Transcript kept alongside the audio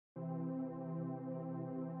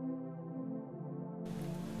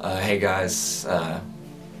Hey guys, my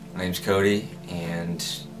name's Cody, and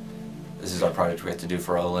this is our project we have to do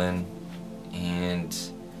for Olin, and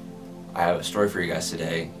I have a story for you guys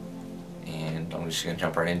today, and I'm just going to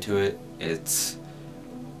jump right into it. It's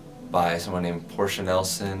by someone named Portia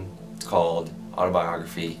Nelson. It's called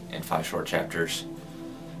Autobiography in 5 Short Chapters,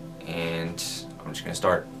 and I'm just going to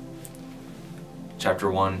start. Chapter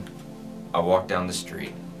 1. I walk down the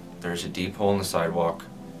street. There's a deep hole in the sidewalk.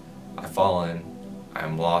 I fall in. I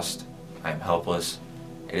am lost. I am helpless.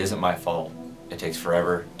 It isn't my fault. It takes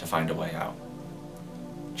forever to find a way out.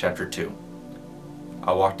 Chapter 2.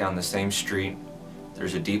 I walk down the same street.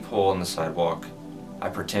 There's a deep hole in the sidewalk. I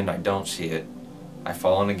pretend I don't see it. I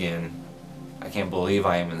fall in again. I can't believe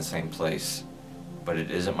I am in the same place. But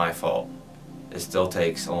it isn't my fault. It still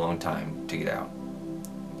takes a long time to get out.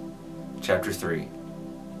 Chapter 3.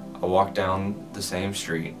 I walk down the same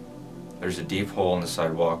street. There's a deep hole in the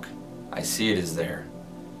sidewalk. I see it is there.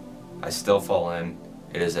 I still fall in.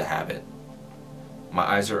 It is a habit. My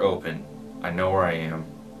eyes are open. I know where I am.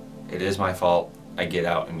 It is my fault. I get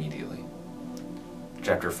out immediately.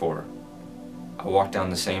 Chapter 4. I walk down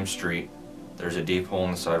the same street. There's a deep hole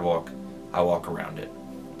in the sidewalk. I walk around it.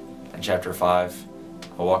 And Chapter 5.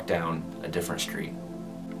 I walk down a different street.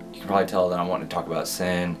 You can probably tell that I'm wanting to talk about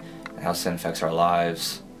sin and how sin affects our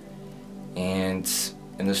lives. And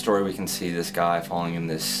in the story we can see this guy falling in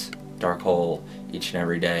this dark hole each and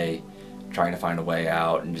every day, trying to find a way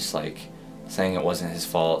out, and just like saying it wasn't his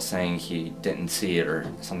fault, saying he didn't see it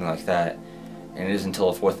or something like that. And it isn't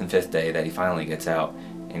until the 4th and 5th day that he finally gets out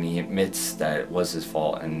and he admits that it was his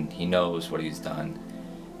fault and he knows what he's done,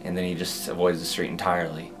 and then he just avoids the street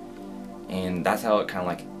entirely. And that's how it kind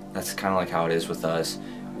of like how it is with us.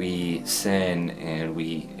 We sin and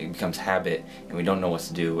it becomes habit, and we don't know what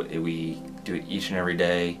to do. We do it each and every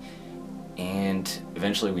day, and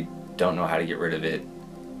eventually we don't know how to get rid of it.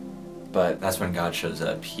 But that's when God shows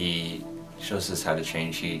up. He shows us how to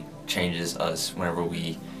change. He changes us whenever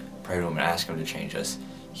we pray to Him and ask Him to change us.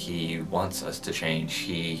 He wants us to change.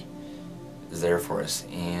 He is there for us,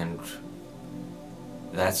 and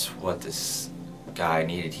that's what this guy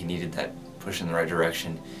needed. He needed that push in the right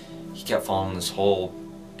direction. He kept falling in this hole,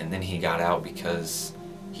 and then he got out because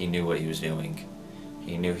he knew what he was doing.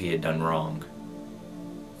 He knew he had done wrong.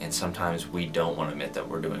 And sometimes we don't want to admit that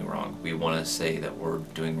we're doing wrong. We want to say that we're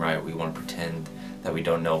doing right. We want to pretend that we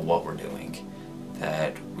don't know what we're doing,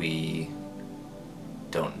 that we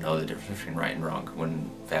don't know the difference between right and wrong, when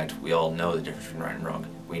in fact we all know the difference between right and wrong.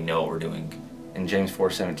 We know what we're doing. In James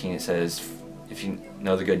 4:17 it says, if you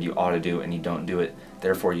know the good you ought to do and you don't do it,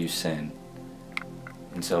 therefore you sin.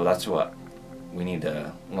 And so that's what we need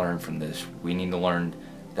to learn from this. We need to learn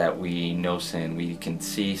that we know sin. We can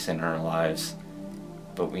see sin in our lives,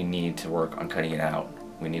 but we need to work on cutting it out.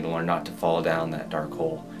 We need to learn not to fall down that dark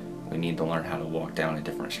hole. We need to learn how to walk down a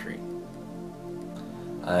different street.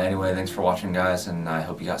 Anyway, thanks for watching guys, and I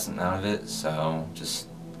hope you got something out of it. So just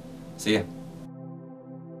see ya.